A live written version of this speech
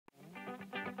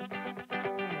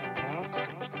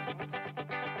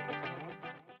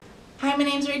Hi, my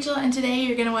name's Rachel, and today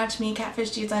you're gonna watch me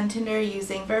catfish dudes on Tinder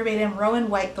using verbatim Rowan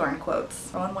Whitethorn quotes.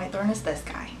 Rowan Whitethorn is this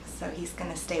guy, so he's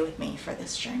gonna stay with me for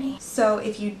this journey. So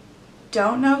if you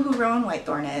don't know who Rowan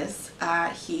Whitethorn is,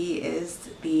 he is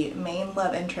the main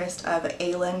love interest of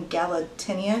Aelin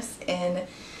Galatinius in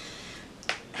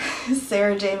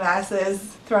Sarah J. Maas's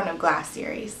Throne of Glass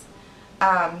series.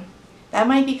 That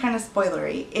might be kind of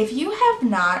spoilery. If you have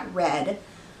not read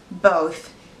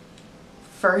both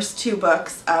first two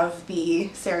books of the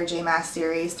Sarah J. Maas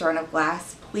series, Throne of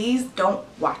Glass, please don't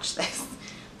watch this.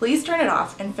 Please turn it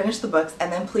off and finish the books,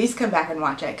 and then please come back and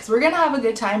watch it, because we're gonna have a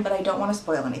good time, but I don't want to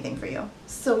spoil anything for you.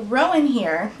 So Rowan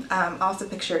here, also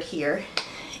pictured here,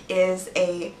 is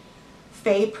a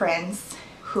fae prince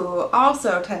who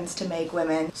also tends to make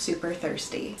women super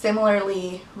thirsty.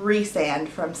 Similarly, Rhysand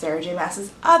from Sarah J.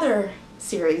 Maas's other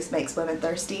series makes women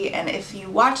thirsty, and if you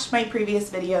watched my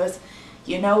previous videos,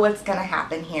 you know what's gonna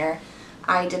happen here.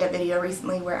 I did a video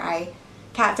recently where I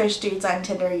catfish dudes on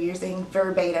Tinder using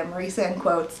verbatim Rhysand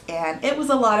quotes, and it was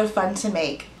a lot of fun to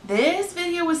make. This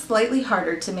video was slightly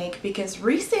harder to make because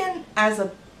Rhysand, as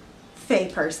a fae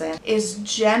person, is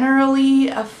generally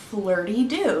a flirty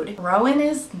dude. Rowan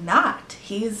is not.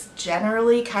 He's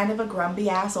generally kind of a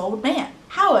grumpy ass old man.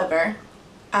 However,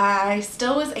 I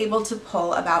still was able to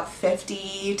pull about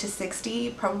 50 to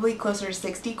 60, probably closer to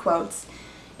 60 quotes,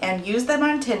 and use them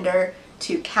on Tinder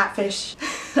to catfish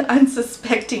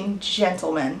unsuspecting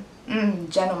gentlemen.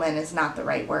 Gentleman is not the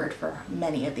right word for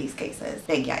many of these cases.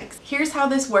 Big yikes. Here's how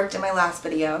this worked in my last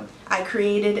video. I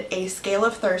created a scale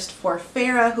of thirst for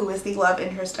Farah, who is the love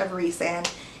interest of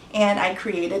Rhysand, and I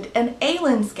created an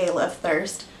Aelin scale of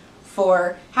thirst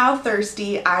for how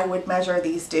thirsty I would measure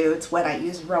these dudes when I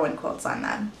use Rowan quotes on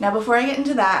them. Now before I get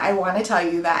into that, I want to tell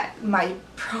you that my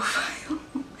profile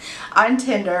on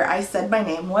Tinder, I said my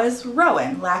name was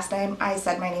Rowan. Last time I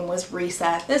said my name was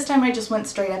Risa. This time I just went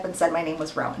straight up and said my name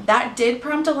was Rowan. That did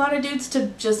prompt a lot of dudes to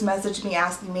just message me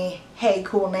asking me, hey,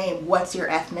 cool name, what's your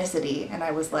ethnicity? And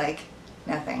I was like,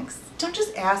 no thanks. Don't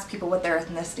just ask people what their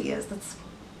ethnicity is. That's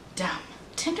dumb.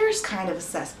 Tinder is kind of a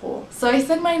cesspool. So I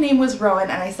said my name was Rowan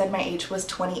and I said my age was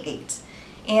 28.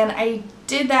 And I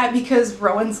did that because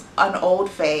Rowan's an old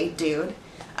fae dude.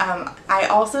 I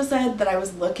also said that I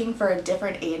was looking for a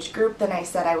different age group than I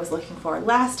said I was looking for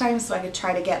last time, so I could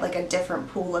try to get like a different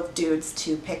pool of dudes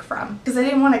to pick from. Because I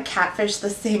didn't want to catfish the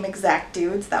same exact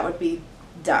dudes, that would be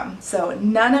dumb. So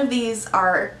none of these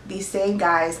are the same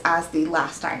guys as the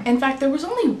last time. In fact, there was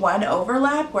only one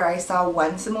overlap where I saw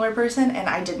one similar person and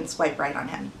I didn't swipe right on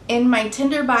him. In my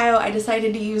Tinder bio, I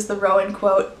decided to use the Rowan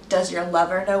quote, "Does your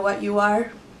lover know what you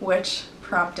are?" which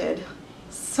prompted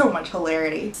so much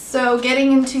hilarity. So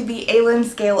getting into the Aelin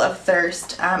scale of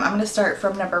thirst, I'm going to start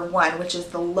from number 1, which is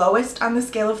the lowest on the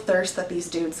scale of thirst that these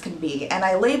dudes can be, and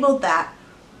I labeled that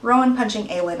Rowan punching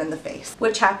Aelin in the face,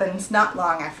 which happens not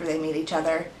long after they meet each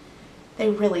other. They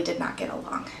really did not get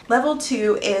along. Level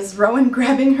 2 is Rowan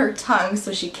grabbing her tongue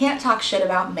so she can't talk shit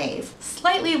about Maeve.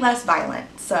 Slightly less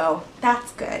violent, so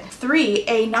that's good. 3,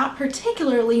 a not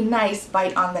particularly nice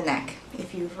bite on the neck.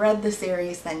 If you've read the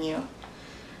series, then you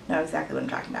know exactly what I'm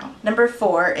talking about. Number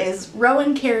 4 is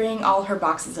Rowan carrying all her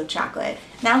boxes of chocolate.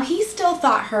 Now he still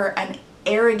thought her an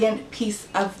arrogant piece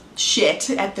of shit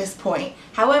at this point.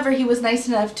 However, he was nice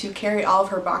enough to carry all of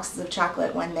her boxes of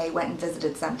chocolate when they went and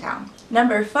visited some town.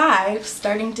 Number 5,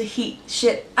 starting to heat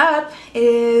shit up,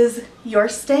 is "You're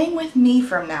staying with me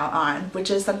from now on," which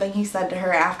is something he said to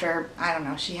her after, I don't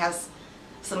know, she has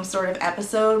some sort of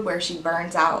episode where she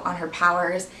burns out on her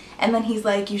powers, and then he's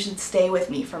like, "You should stay with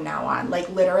me from now on," like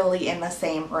literally in the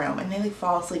same room, and they like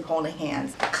fall asleep holding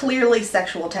hands. Clearly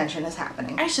sexual tension is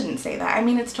happening. I shouldn't say that. I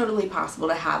mean, it's totally possible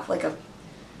to have like a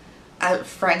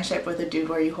friendship with a dude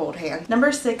where you hold hands.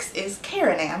 Number 6 is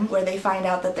Karanam, where they find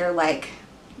out that they're like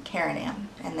Karanam,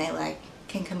 and they like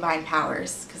can combine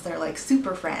powers because they're like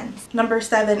super friends. Number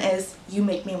 7 is "You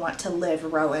make me want to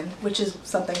live, Rowan," which is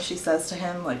something she says to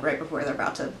him like right before they're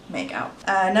about to make out.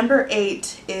 Number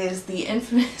 8 is the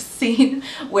infamous scene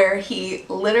where he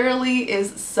literally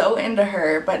is so into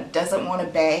her but doesn't want to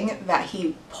bang that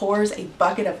he pours a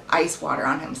bucket of ice water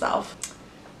on himself.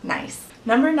 Nice.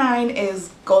 Number 9 is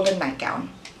Golden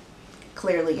Nightgown.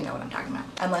 Clearly you know what I'm talking about,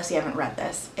 unless you haven't read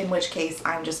this, in which case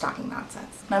I'm just talking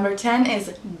nonsense. Number 10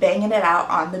 is banging it out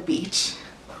on the beach,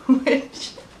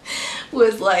 which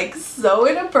was like so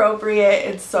inappropriate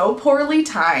and so poorly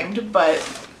timed,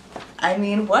 but I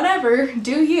mean, whatever,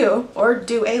 do you, or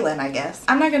do Aylin, I guess.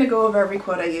 I'm not gonna go over every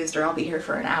quote I used or I'll be here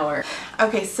for an hour.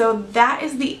 Okay, so that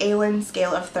is the Aylin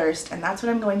scale of thirst, and that's what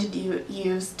I'm going to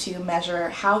use to measure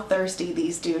how thirsty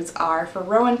these dudes are for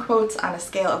Rowan quotes on a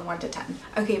scale of 1 to 10.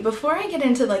 Okay, before I get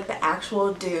into like the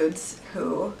actual dudes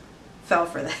who fell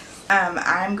for this,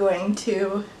 I'm going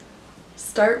to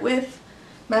start with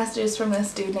messages from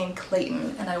this dude named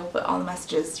Clayton, and I will put all the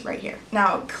messages right here.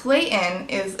 Now, Clayton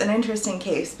is an interesting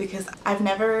case because I've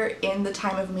never, in the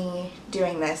time of me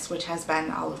doing this, which has been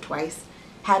all of twice,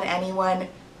 had anyone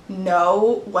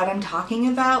know what I'm talking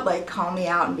about, like call me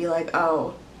out and be like,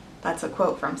 oh, that's a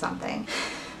quote from something.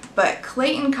 But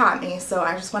Clayton caught me, so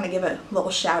I just want to give a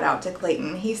little shout out to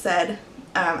Clayton. He said,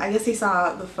 I guess he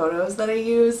saw the photos that I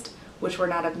used, which were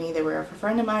not of me, they were of a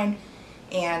friend of mine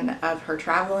and of her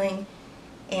traveling.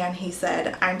 And he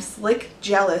said, I'm slick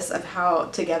jealous of how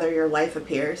together your life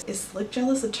appears. Is slick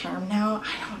jealous a term now?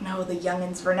 I don't know, the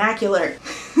youngin's vernacular.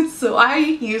 So I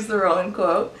use the Rowan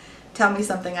quote, tell me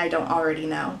something I don't already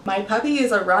know. My puppy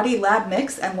is a Rottie Lab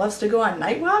mix and loves to go on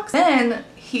night walks. Then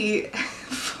he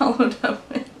followed up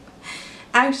with,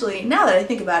 actually, now that I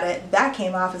think about it, that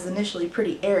came off as initially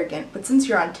pretty arrogant, but since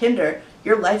you're on Tinder,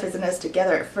 your life isn't as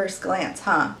together at first glance,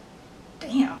 huh?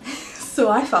 Damn. So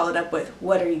I followed up with,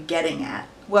 what are you getting at?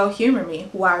 Well, humor me.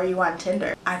 Why are you on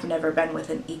Tinder? I've never been with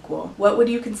an equal. What would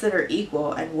you consider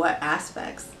equal and what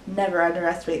aspects? Never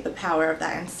underestimate the power of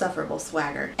that insufferable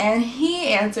swagger. And he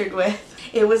answered with,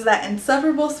 it was that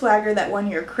insufferable swagger that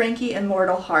won your cranky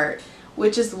immortal heart,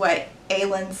 which is what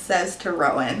Aylin says to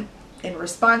Rowan in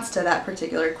response to that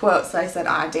particular quote. So I said,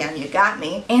 ah, damn, you got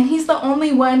me. And he's the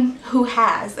only one who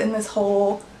has in this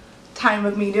whole time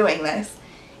of me doing this.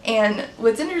 And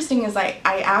what's interesting is I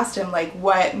asked him, like,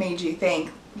 what made you think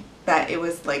that it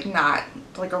was like not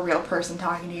like a real person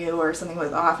talking to you or something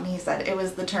was off, and he said it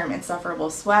was the term insufferable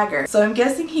swagger. So I'm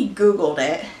guessing he Googled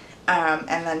it and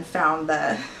then found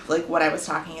the like what I was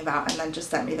talking about and then just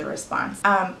sent me the response.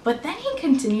 But then he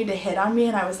continued to hit on me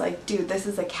and I was like, dude, this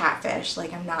is a catfish,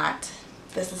 like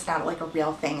this is not like a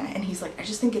real thing. And he's like, I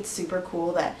just think it's super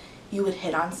cool that you would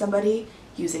hit on somebody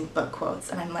using book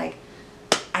quotes. And I'm like,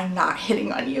 I'm not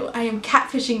hitting on you, I am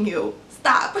catfishing you,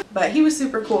 stop. But he was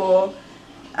super cool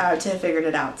to have figured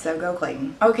it out, so go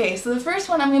Clayton. Okay, so the first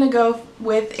one I'm gonna go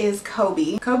with is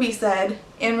Kobe. Kobe said,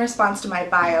 in response to my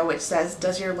bio, which says,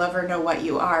 does your lover know what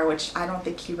you are? Which I don't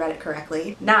think he read it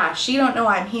correctly. Nah, she don't know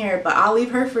I'm here, but I'll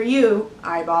leave her for you,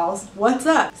 eyeballs. What's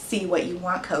up? See what you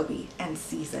want, Kobe, and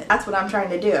seize it. That's what I'm trying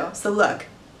to do. So look,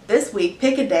 this week,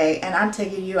 pick a day and I'm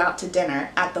taking you out to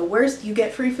dinner. At the worst, you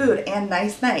get free food and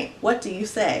nice night. What do you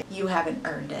say? You haven't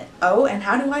earned it. Oh, and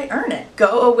how do I earn it?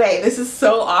 Go away. This is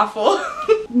so awful.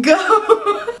 Go.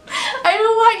 I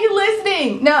don't want you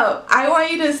listening. No, I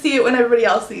want you to see it when everybody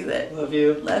else sees it. Love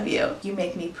you. Love you. You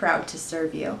make me proud to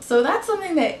serve you. So that's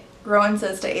something that Rowan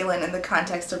says to Aylin in the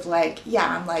context of like,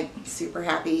 yeah, I'm like super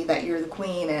happy that you're the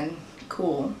queen and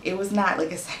cool. It was not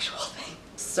like a sexual thing.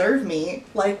 Serve me?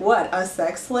 Like what, a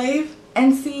sex slave?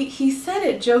 And see, he said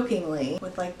it jokingly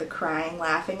with like the crying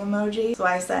laughing emoji. So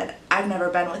I said, I've never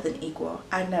been with an equal.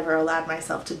 I've never allowed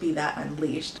myself to be that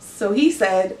unleashed. So he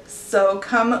said, so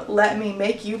come let me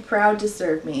make you proud to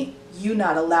serve me. You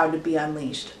not allowed to be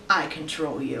unleashed. I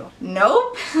control you.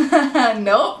 Nope.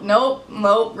 Nope.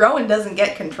 Rowan doesn't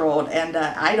get controlled, and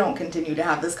I don't continue to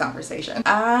have this conversation.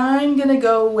 I'm gonna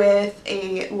go with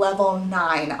a level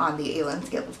 9 on the Aylin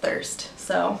scale of thirst.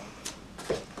 So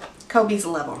Kobe's a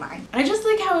level 9. I just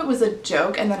like how it was a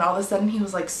joke and then all of a sudden he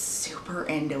was like super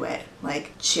into it.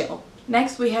 Like, chill.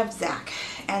 Next we have Zach,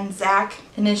 and Zach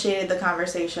initiated the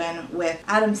conversation with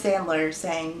Adam Sandler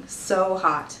saying, so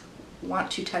hot,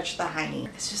 want to touch the hiney.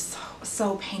 It's just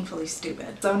so painfully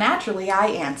stupid. So naturally I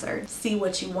answered, see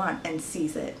what you want and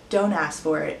seize it. Don't ask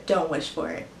for it, don't wish for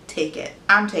it, take it.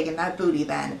 I'm taking that booty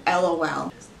then,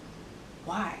 LOL.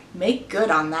 Why? Make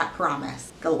good on that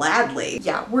promise. Gladly.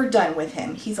 Yeah, we're done with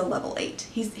him. He's a level 8.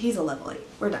 He's a level 8.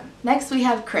 We're done. Next we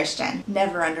have Christian.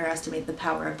 Never underestimate the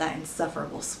power of that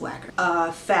insufferable swagger.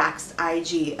 Facts,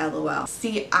 IG, LOL.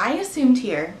 See, I assumed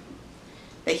here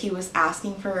that he was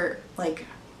asking for like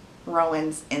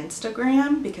Rowan's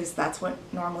Instagram, because that's what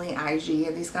normally IG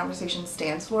in these conversations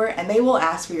stands for, and they will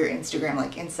ask for your Instagram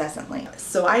like incessantly.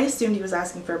 So I assumed he was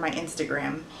asking for my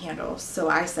Instagram handle. So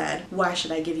I said, why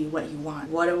should I give you what you want?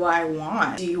 What do I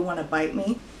want? Do you want to bite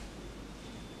me?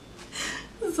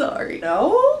 Sorry.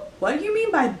 No? What do you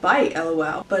mean by bite,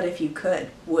 LOL? But if you could,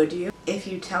 would you? If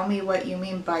you tell me what you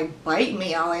mean by bite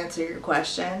me, I'll answer your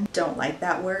question. Don't like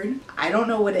that word. I don't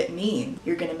know what it means.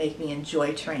 You're gonna make me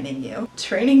enjoy training you.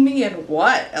 Training me in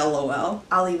what? LOL.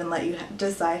 I'll even let you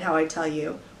decide how I tell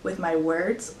you. With my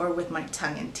words or with my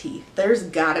tongue and teeth. There's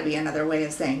gotta be another way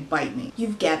of saying bite me.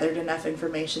 You've gathered enough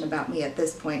information about me at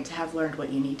this point to have learned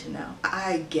what you need to know.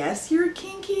 I guess you're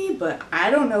kinky, but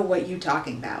I don't know what you're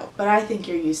talking about. But I think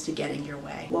you're used to getting your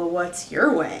way. Well, what's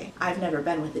your way? I've never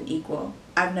been with an equal.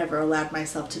 I've never allowed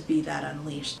myself to be that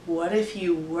unleashed. What if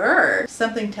you were?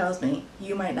 Something tells me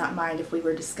you might not mind if we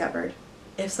were discovered.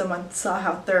 If someone saw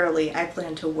how thoroughly I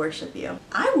plan to worship you.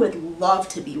 I would love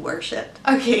to be worshipped.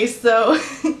 Okay, so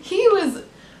he was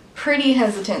pretty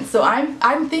hesitant. So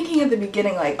I'm thinking at the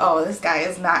beginning like, oh, this guy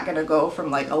is not gonna go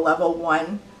from like a level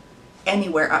 1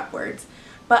 anywhere upwards.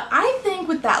 But I think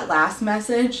with that last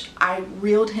message, I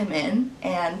reeled him in,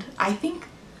 and I think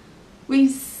we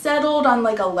settled on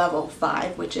like a level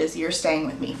 5, which is you're staying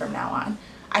with me from now on.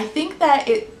 I think that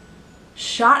it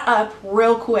shot up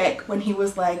real quick when he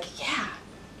was like, yeah,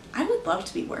 I would love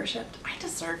to be worshipped. I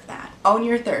deserve that. Own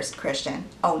your thirst, Christian.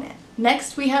 Own it.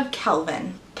 Next we have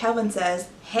Kelvin. Kelvin says,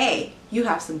 hey, you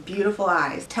have some beautiful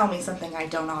eyes. Tell me something I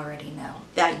don't already know.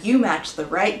 That you match the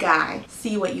right guy.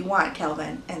 See what you want,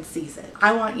 Kelvin, and seize it.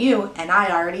 I want you, and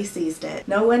I already seized it.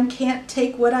 No one can't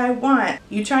take what I want.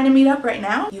 You trying to meet up right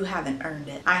now? You haven't earned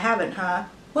it. I haven't, huh?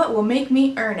 What will make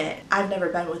me earn it? I've never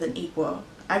been with an equal.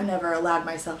 I've never allowed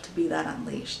myself to be that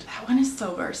unleashed. That one is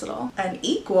so versatile. An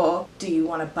equal? Do you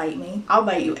want to bite me? I'll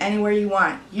bite you anywhere you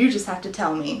want. You just have to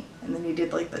tell me. And then he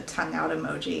did like the tongue out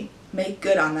emoji. Make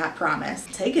good on that promise.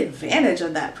 Take advantage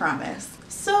of that promise.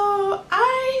 So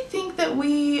I think that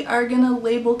we are gonna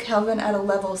label Kelvin at a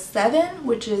level 7,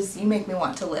 which is you make me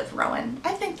want to live, Rowan.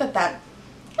 I think that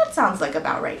sounds like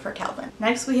about right for Kelvin.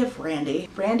 Next we have Randy.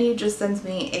 Randy just sends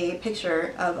me a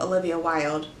picture of Olivia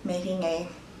Wilde making a,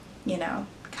 you know,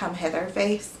 come hither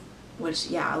face, which,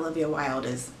 yeah, Olivia Wilde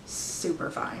is super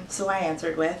fine. So I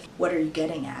answered with, what are you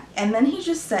getting at? And then he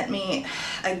just sent me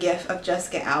a gif of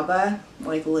Jessica Alba,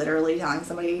 like literally telling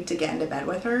somebody to get into bed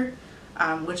with her,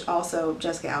 which also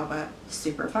Jessica Alba,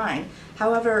 super fine.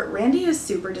 However, Randy is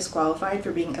super disqualified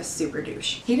for being a super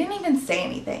douche. He didn't even say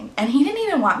anything, and he didn't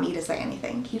even want me to say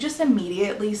anything. He just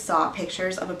immediately saw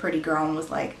pictures of a pretty girl and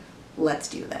was like, let's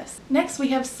do this. Next we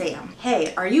have Sam.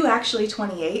 Hey, are you actually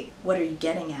 28? What are you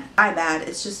getting at? My bad,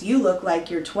 it's just you look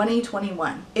like you're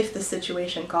 21, if the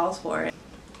situation calls for it.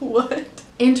 What?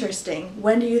 Interesting.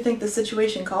 When do you think the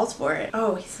situation calls for it?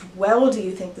 Oh, he said, well, do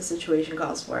you think the situation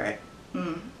calls for it?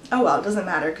 Oh well, it doesn't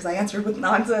matter because I answered with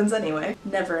nonsense anyway.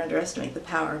 Never underestimate the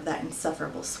power of that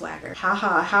insufferable swagger.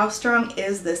 Haha, how strong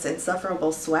is this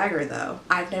insufferable swagger though?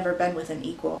 I've never been with an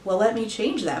equal. Well, let me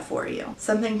change that for you.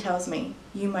 Something tells me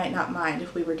you might not mind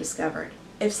if we were discovered.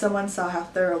 If someone saw how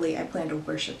thoroughly I plan to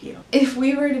worship you. If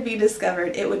we were to be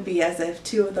discovered, it would be as if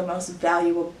 2 of the most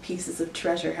valuable pieces of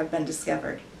treasure have been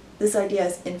discovered. This idea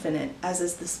is infinite, as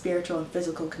is the spiritual and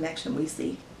physical connection we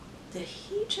seek. Did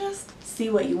he just see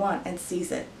what you want and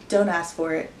seize it? Don't ask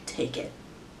for it, take it.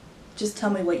 Just tell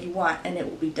me what you want and it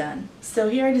will be done. So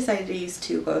here I decided to use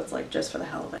 2 quotes, like just for the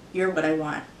hell of it. You're what I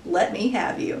want. Let me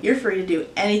have you. You're free to do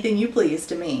anything you please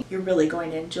to me. You're really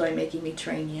going to enjoy making me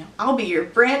train you. I'll be your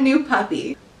brand new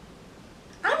puppy.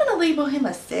 I'm gonna label him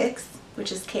a 6,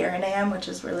 which is Karen Am, which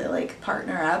is really like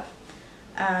partner up.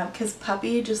 Cause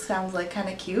puppy just sounds like kind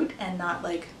of cute and not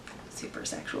like super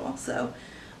sexual. So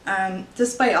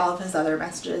despite all of his other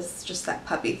messages, just that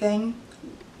puppy thing,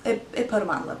 it put him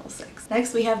on level 6.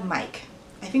 Next we have Mike.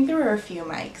 I think there were a few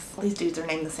Mikes. All these dudes are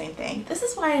named the same thing. This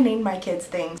is why I named my kids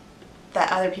things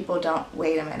that other people don't.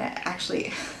 Wait a minute,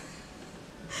 actually,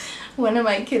 one of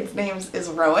my kids' names is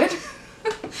Rowan,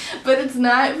 but it's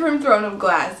not from Throne of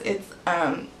Glass.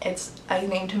 I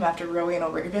named him after Rowena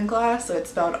Ravenclaw, so it's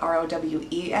spelled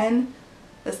R-O-W-E-N.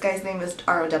 This guy's name is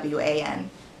R-O-W-A-N.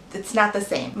 It's not the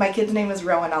same. My kid's name is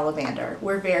Rowan Ollivander.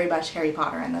 We're very much Harry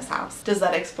Potter in this house. Does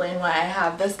that explain why I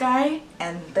have this guy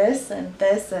and this and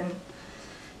this and...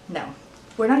 No.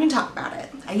 We're not gonna talk about it.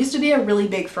 I used to be a really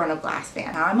big Throne of Glass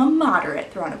fan. Now I'm a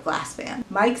moderate Throne of Glass fan.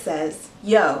 Mike says,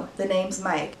 yo, the name's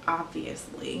Mike,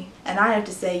 obviously. And I have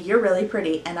to say, you're really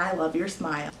pretty and I love your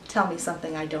smile. Tell me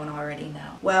something I don't already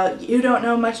know. Well, you don't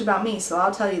know much about me, so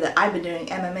I'll tell you that I've been doing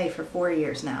MMA for 4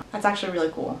 years now. That's actually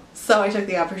really cool. So I took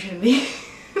the opportunity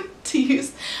to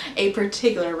use a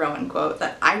particular Rowan quote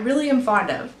that I really am fond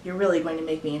of. You're really going to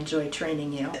make me enjoy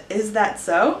training you. Is that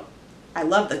so? I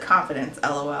love the confidence,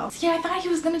 LOL. See, I thought he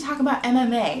was going to talk about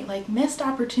MMA. Like, missed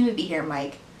opportunity here,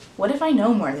 Mike. What if I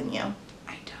know more than you?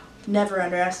 I don't. Never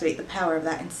underestimate the power of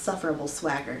that insufferable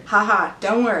swagger. Haha,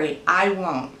 don't worry, I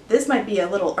won't. This might be a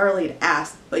little early to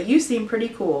ask, but you seem pretty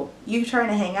cool. You trying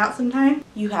to hang out sometime?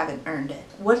 You haven't earned it.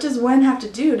 What does one have to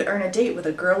do to earn a date with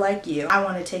a girl like you? I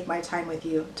want to take my time with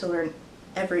you to learn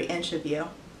every inch of you.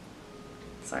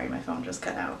 Sorry, my phone just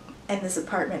cut out. And this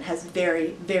apartment has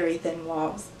very, very thin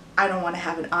walls. I don't want to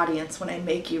have an audience when I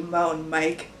make you moan,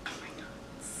 Mike. Oh my god,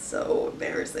 so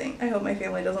embarrassing. I hope my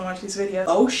family doesn't watch these videos.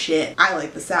 Oh shit, I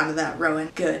like the sound of that,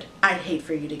 Rowan. Good. I'd hate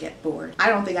for you to get bored. I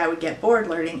don't think I would get bored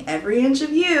learning every inch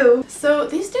of you. So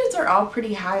these dudes are all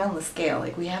pretty high on the scale.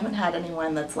 Like, we haven't had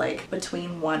anyone that's like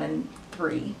between 1 and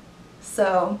 3.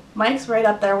 So Mike's right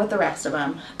up there with the rest of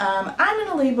them. I'm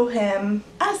gonna label him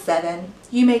a 7.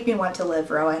 You make me want to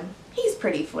live, Rowan. He's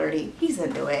pretty flirty. He's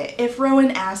into it. If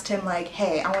Rowan asked him like,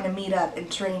 hey, I want to meet up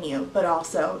and train you, but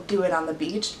also do it on the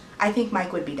beach, I think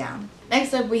Mike would be down.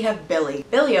 Next up we have Billy.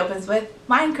 Billy opens with,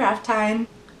 Minecraft time.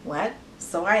 What?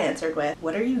 So I answered with,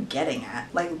 what are you getting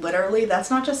at? Like, literally, that's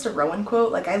not just a Rowan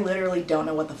quote. Like, I literally don't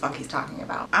know what the fuck he's talking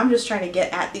about. I'm just trying to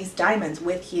get at these diamonds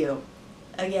with you.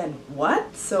 Again,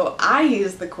 what? So I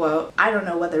used the quote, I don't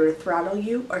know whether to throttle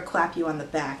you or clap you on the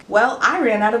back. Well, I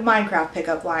ran out of Minecraft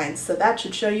pickup lines, so that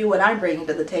should show you what I'm bringing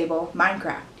to the table.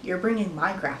 Minecraft. You're bringing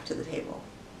Minecraft to the table.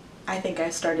 I think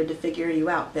I've started to figure you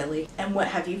out, Billy. And what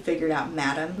have you figured out,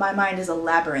 madam? My mind is a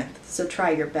labyrinth, so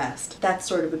try your best. That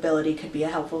sort of ability could be a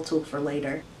helpful tool for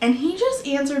later. And he just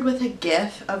answered with a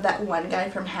gif of that one guy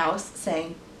from House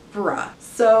saying, bruh.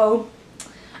 So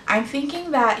I'm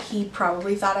thinking that he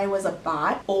probably thought I was a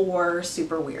bot or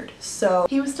super weird. So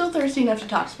he was still thirsty enough to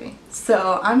talk to me.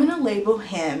 So I'm gonna label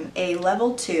him a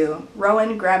level 2,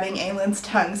 Rowan grabbing Aylin's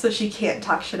tongue so she can't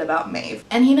talk shit about Maeve.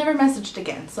 And he never messaged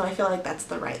again, so I feel like that's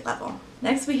the right level.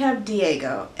 Next we have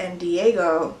Diego, and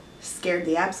Diego scared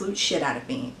the absolute shit out of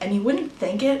me. And you wouldn't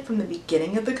think it from the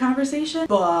beginning of the conversation,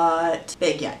 but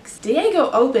big yikes.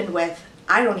 Diego opened with,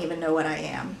 I don't even know what I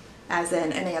am. As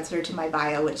in an answer to my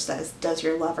bio which says, does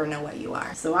your lover know what you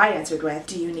are? So I answered with,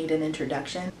 do you need an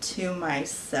introduction to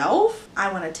myself? I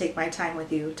want to take my time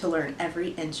with you to learn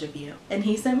every inch of you. And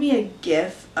he sent me a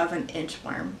gif of an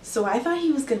inchworm. So I thought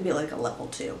he was going to be like a level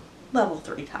 2. Level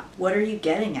 3 top. What are you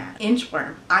getting at?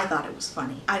 Inchworm. I thought it was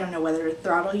funny. I don't know whether to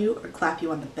throttle you or clap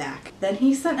you on the back. Then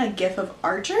he sent a gif of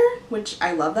Archer, which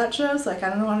I love that show, so I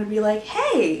kind of wanted to be like,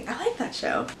 hey, I like that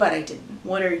show. But I didn't.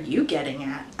 What are you getting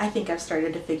at? I think I've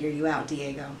started to figure you out,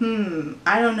 Diego.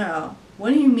 I don't know.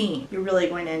 What do you mean? You're really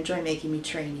going to enjoy making me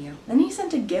train you. Then he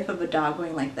sent a gif of a dog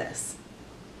going like this.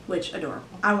 Which, adorable.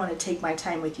 I want to take my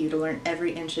time with you to learn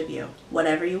every inch of you.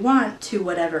 Whatever you want, to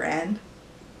whatever end.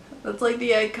 That's like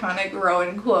the iconic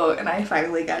Rowan quote, and I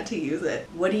finally got to use it.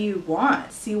 What do you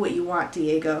want? See what you want,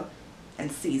 Diego.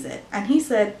 And sees it. And he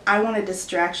said, I want a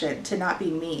distraction to not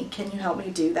be me. Can you help me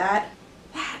do that?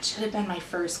 That should have been my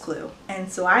first clue.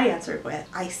 And so I answered with,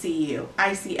 I see you.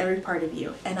 I see every part of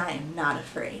you, and I am not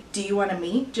afraid. Do you want to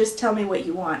meet? Just tell me what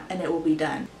you want, and it will be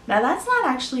done. Now that's not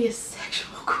actually a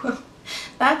sexual quote.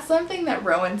 That's something that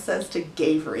Rowan says to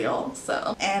Gabriel,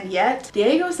 so. And yet,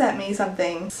 Diego sent me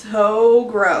something so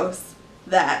gross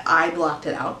that I blocked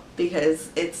it out because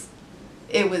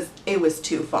it was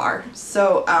too far.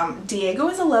 So, Diego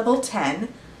is a level 10,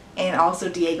 and also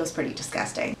Diego's pretty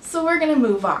disgusting. So we're gonna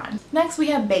move on. Next we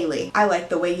have Bailey. I like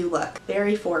the way you look.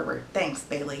 Very forward. Thanks,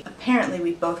 Bailey. Apparently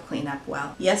we both clean up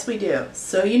well. Yes, we do.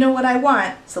 So you know what I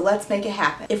want, so let's make it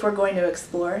happen. If we're going to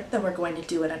explore, then we're going to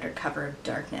do it under cover of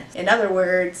darkness. In other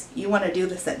words, you want to do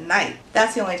this at night.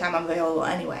 That's the only time I'm available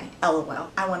anyway.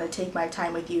 LOL. I want to take my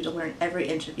time with you to learn every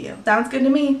inch of you. Sounds good to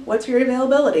me. What's your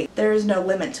availability? There is no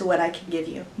limit to what I can give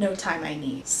you. No time I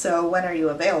need. So when are you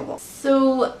available?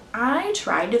 So I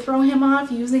tried to throw him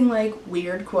off using like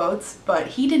weird quotes, but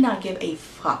he did not give a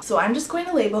fuck. So I'm just going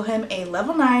to label him a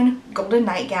level 9 golden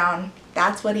nightgown.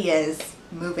 That's what he is.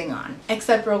 Moving on.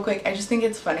 Except real quick, I just think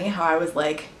it's funny how I was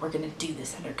like, we're gonna do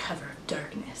this under cover of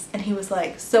darkness. And he was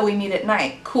like, so we meet at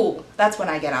night. Cool. That's when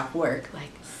I get off work.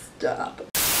 Like, stop.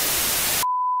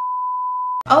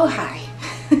 Oh, hi.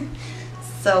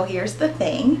 So here's the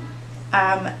thing.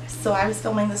 So I was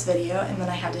filming this video and then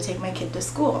I had to take my kid to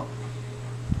school.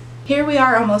 Here we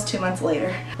are almost 2 months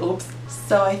later. Oops.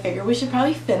 So I figured we should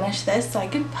probably finish this so I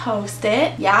can post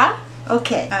it. Yeah?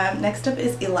 Okay. Next up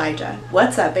is Elijah.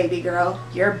 What's up, baby girl?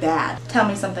 You're bad. Tell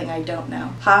me something I don't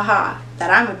know. Haha.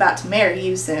 That I'm about to marry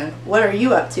you soon. What are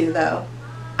you up to, though?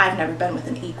 I've never been with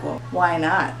an equal. Why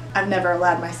not? I've never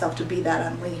allowed myself to be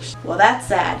that unleashed. Well, that's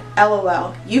sad.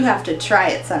 LOL. You have to try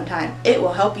it sometime. It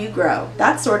will help you grow.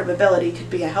 That sort of ability could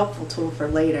be a helpful tool for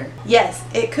later. Yes,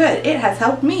 it could. It has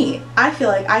helped me. I feel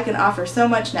like I can offer so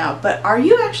much now, but are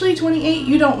you actually 28?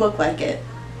 You don't look like it.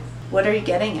 What are you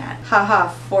getting at? Haha,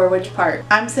 for which part?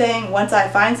 I'm saying once I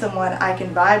find someone I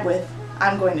can vibe with,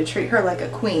 I'm going to treat her like a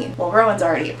queen. Well, Rowan's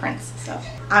already a prince, so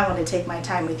I want to take my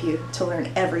time with you to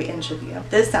learn every inch of you.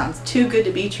 This sounds too good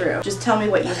to be true. Just tell me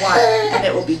what you want and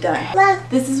it will be done.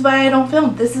 This is why I don't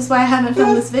film. This is why I haven't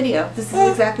filmed this video. This is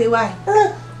exactly why.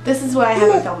 This is why I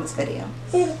haven't filmed this video.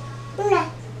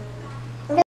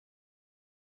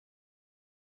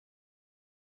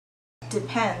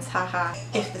 Depends, haha,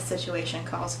 if the situation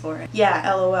calls for it.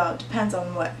 Yeah, lol, depends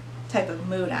on what type of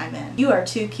mood I'm in. You are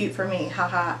too cute for me,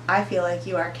 haha. I feel like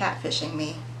you are catfishing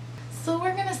me. So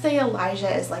we're gonna say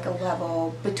Elijah is like a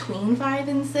level between 5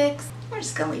 and 6. We're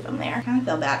just gonna leave him there. I kind of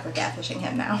feel bad for catfishing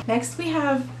him now. Next we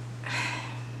have,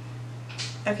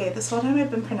 okay, this whole time I've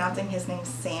been pronouncing his name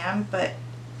Sam, but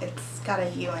it's got a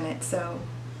U in it, so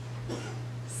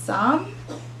Sam?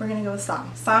 We're gonna go with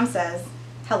Sam. Sam says,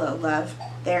 hello, love.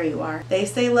 There you are. They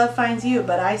say love finds you,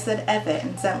 but I said F it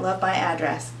and sent love my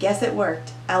address. Guess it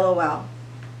worked. LOL.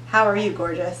 How are you,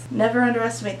 gorgeous? Never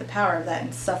underestimate the power of that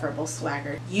insufferable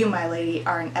swagger. You, my lady,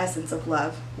 are an essence of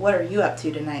love. What are you up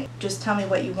to tonight? Just tell me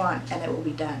what you want and it will be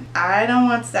done. I don't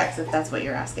want sex if that's what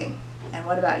you're asking. And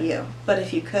what about you? But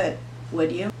if you could,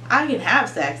 would you? I can have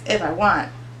sex if I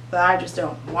want, but I just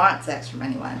don't want sex from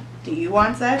anyone. Do you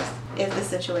want sex? If the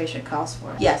situation calls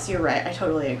for it. Yes, you're right. I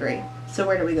totally agree. So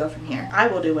where do we go from here? I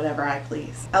will do whatever I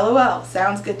please. LOL.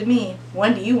 Sounds good to me.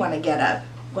 When do you want to get up?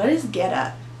 What is get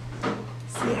up?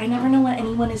 See, I never know what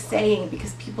anyone is saying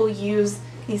because people use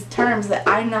these terms that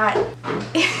I'm not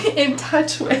in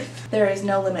touch with. There is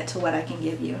no limit to what I can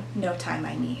give you. No time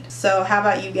I need. So how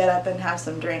about you get up and have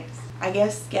some drinks? I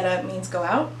guess get up means go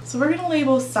out. So we're gonna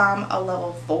label Sam a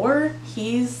level 4.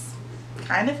 He's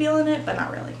kind of feeling it, but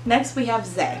not really. Next we have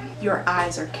Zay. Your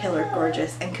eyes are killer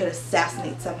gorgeous and could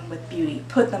assassinate someone with beauty.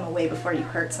 Put them away before you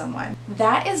hurt someone.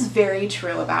 That is very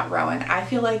true about Rowan. I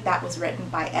feel like that was written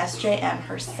by SJM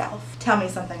herself. Tell me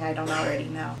something I don't already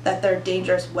know. That they're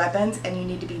dangerous weapons and you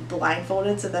need to be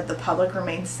blindfolded so that the public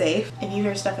remains safe. If you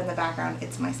hear stuff in the background,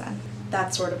 it's my son.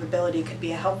 That sort of ability could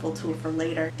be a helpful tool for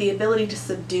later. The ability to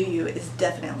subdue you is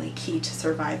definitely key to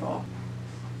survival.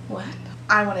 What?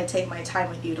 I want to take my time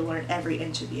with you to learn every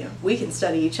inch of you. We can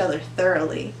study each other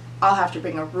thoroughly. I'll have to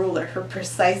bring a ruler for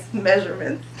precise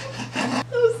measurements.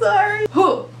 I'm sorry.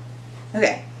 Whew.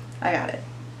 Okay, I got it.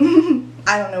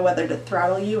 I don't know whether to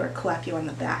throttle you or clap you on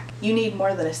the back. You need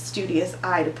more than a studious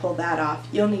eye to pull that off.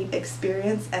 You'll need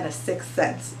experience and a sixth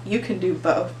sense. You can do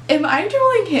both. Am I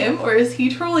trolling him or is he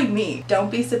trolling me?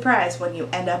 Don't be surprised when you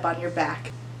end up on your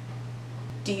back.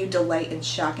 Do you delight in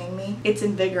shocking me? It's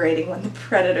invigorating when the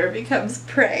predator becomes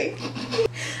prey. I think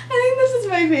this is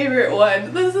my favorite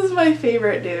one. This is my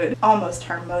favorite dude. Almost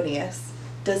harmonious.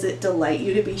 Does it delight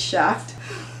you to be shocked?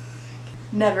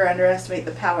 Never underestimate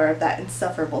the power of that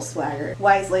insufferable swagger.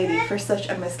 Wise lady, for such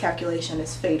a miscalculation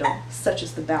is fatal. Such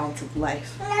is the balance of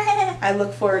life. I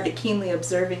look forward to keenly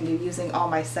observing you using all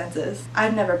my senses.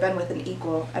 I've never been with an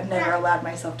equal. I've never allowed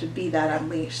myself to be that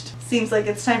unleashed. Seems like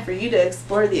it's time for you to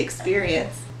explore the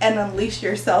experience and unleash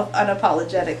yourself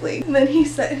unapologetically. And then he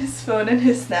set his phone in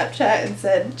his Snapchat and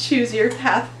said, choose your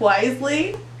path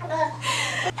wisely.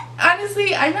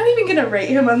 Honestly, I'm not even gonna rate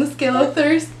him on the scale of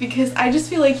thirst because I just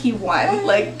feel like he won.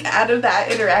 Like, out of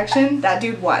that interaction, that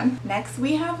dude won. Next,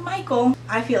 we have Michael.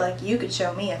 I feel like you could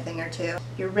show me a thing or two.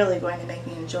 You're really going to make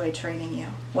me enjoy training you.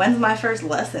 When's my first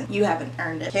lesson? You haven't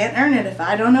earned it. Can't earn it if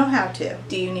I don't know how to.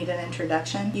 Do you need an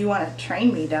introduction? You want to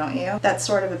train me, don't you? That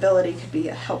sort of ability could be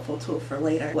a helpful tool for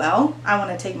later. Well, I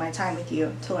want to take my time with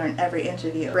you to learn every inch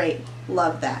of you. Great.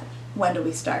 Love that. When do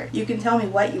we start? You can tell me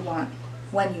what you want,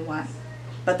 when you want.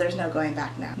 But there's no going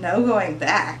back now. No going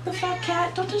back? The fat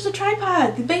cat, don't touch the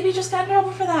tripod. The baby just got in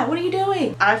trouble for that. What are you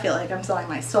doing? I feel like I'm selling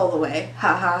my soul away.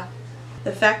 Haha.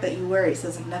 The fact that you worry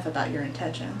says enough about your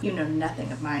intentions. You know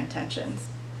nothing of my intentions.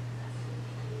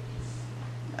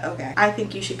 Okay. I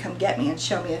think you should come get me and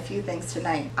show me a few things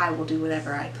tonight. I will do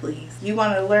whatever I please. You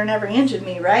want to learn every inch of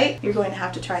me, right? You're going to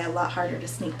have to try a lot harder to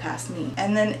sneak past me.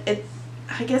 And then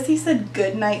I guess he said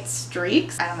good night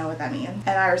streaks. I don't know what that means.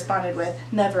 And I responded with,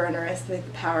 never underestimate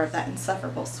the power of that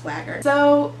insufferable swagger.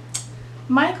 So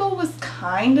Michael was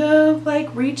kind of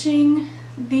like reaching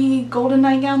the golden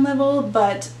nightgown level,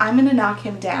 but I'm gonna knock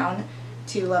him down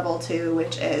to level 2,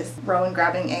 which is Rowan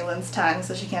grabbing Aylin's tongue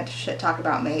so she can't shit talk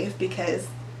about Maeve because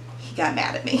he got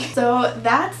mad at me. So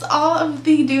that's all of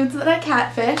the dudes that I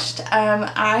catfished.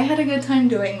 I had a good time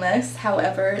doing this.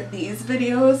 However, these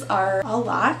videos are a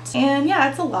lot. And yeah,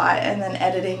 it's a lot. And then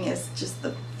editing is just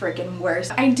the freaking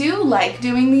worst. I do like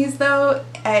doing these though,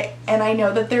 and I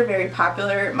know that they're very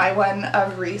popular. My one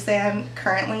of Resan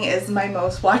currently is my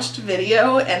most watched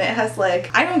video, and it has like,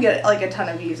 I don't get like a ton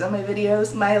of views on my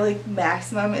videos. My like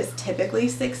maximum is typically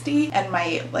 60 and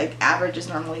my like average is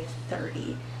normally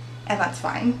 30. And that's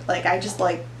fine. Like, I just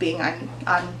like being on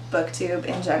BookTube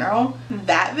in general.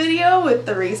 That video with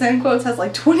the Resan quotes has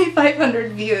like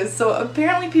 2,500 views, so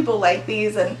apparently people like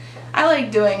these, and I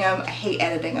like doing them. I hate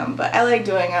editing them, but I like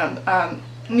doing them.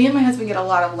 Me and my husband get a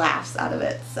lot of laughs out of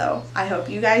it, so I hope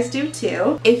you guys do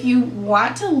too. If you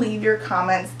want to leave your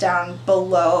comments down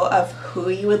below of who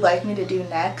you would like me to do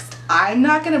next, I'm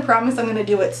not going to promise I'm going to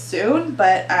do it soon,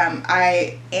 but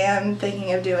I am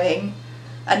thinking of doing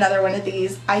another one of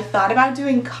these. I thought about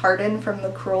doing Cardan from The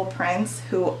Cruel Prince,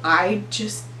 who I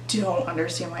just don't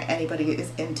understand why anybody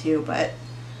is into, but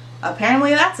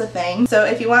apparently that's a thing. So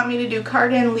if you want me to do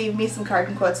Cardan, leave me some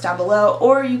Cardan quotes down below,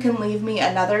 or you can leave me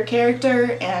another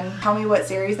character and tell me what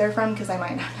series they're from, because I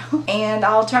might not know. And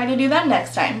I'll try to do that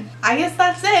next time. I guess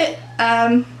that's it.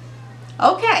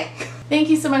 Okay. Thank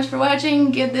you so much for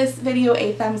watching. Give this video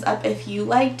a thumbs up if you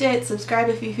liked it. Subscribe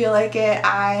if you feel like it.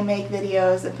 I make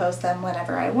videos and post them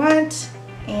whenever I want.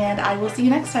 And I will see you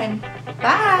next time.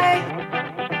 Bye!